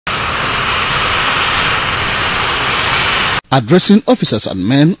Addressing officers and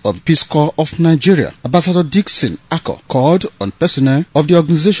men of the Peace Corps of Nigeria, Ambassador Dickson Akoh called on personnel of the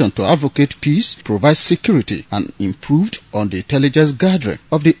organization to advocate peace, provide security, and improved on the intelligence gathering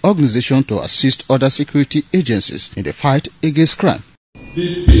of the organization to assist other security agencies in the fight against crime.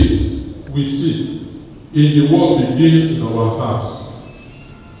 The peace we seek in the world begins in our hearts,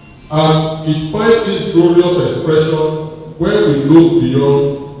 and it finds its glorious expression when we look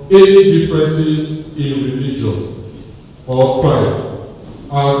beyond any differences in religion or pride,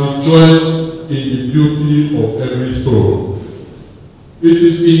 and rejoice in the beauty of every soul. It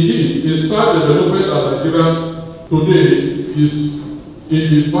is indeed a sad development that Nigeria today is in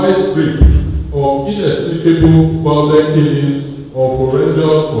the vice grip of inexplicable violent killings of horrendous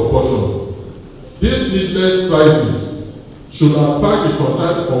proportions. This needless crisis should attract the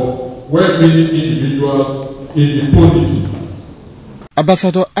concern of well-meaning individuals in the polity.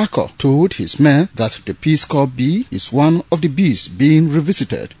 Ambassador Akoh told his men that the Peace Corps B is one of the Bs being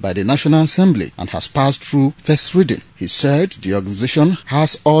revisited by the National Assembly and has passed through first reading. He said the organization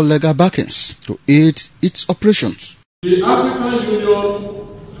has all legal backings to aid its operations. The African Union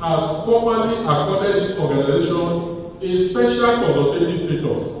has formally accorded this organization a special consultative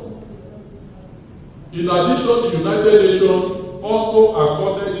status. In addition, the United Nations also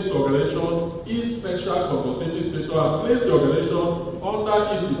accorded this organization its special consultative status and placed the organization under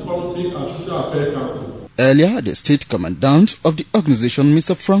its Economic and Social Affairs Council. Earlier, the state commandant of the organization,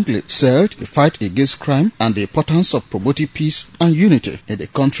 Mr. Franklin, said the fight against crime and the importance of promoting peace and unity in the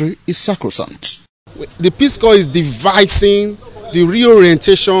country is sacrosanct. The Peace Corps is devising the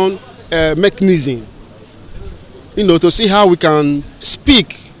reorientation mechanism, to see how we can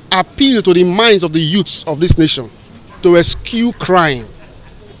appeal to the minds of the youths of this nation, to eschew crime,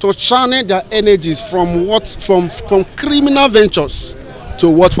 to channel their energies from criminal ventures to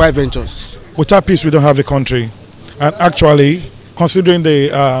worthwhile ventures. Without peace, we don't have a country. And actually, considering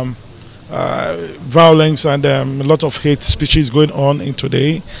the violence and a lot of hate speeches going on in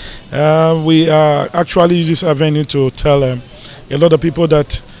today, we actually use this avenue to tell a lot of people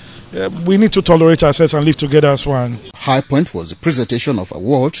that we need to tolerate ourselves and live together as one. High point was the presentation of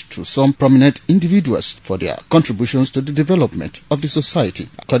awards to some prominent individuals for their contributions to the development of the society.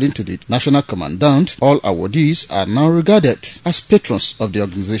 According to the National Commandant, all awardees are now regarded as patrons of the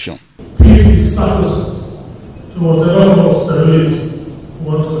organization. Peace is sacrosanct to whatever level of stability we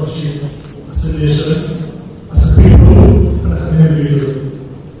want to achieve as a nation, as a people, and as an individual.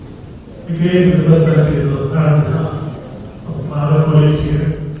 Again, with the benefit of my other colleagues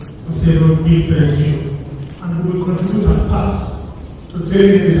here, we say a big thank you, and we will contribute our part to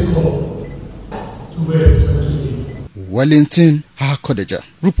taking this call to where it's meant to be. Wellington Akodeja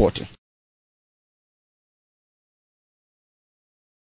reporting.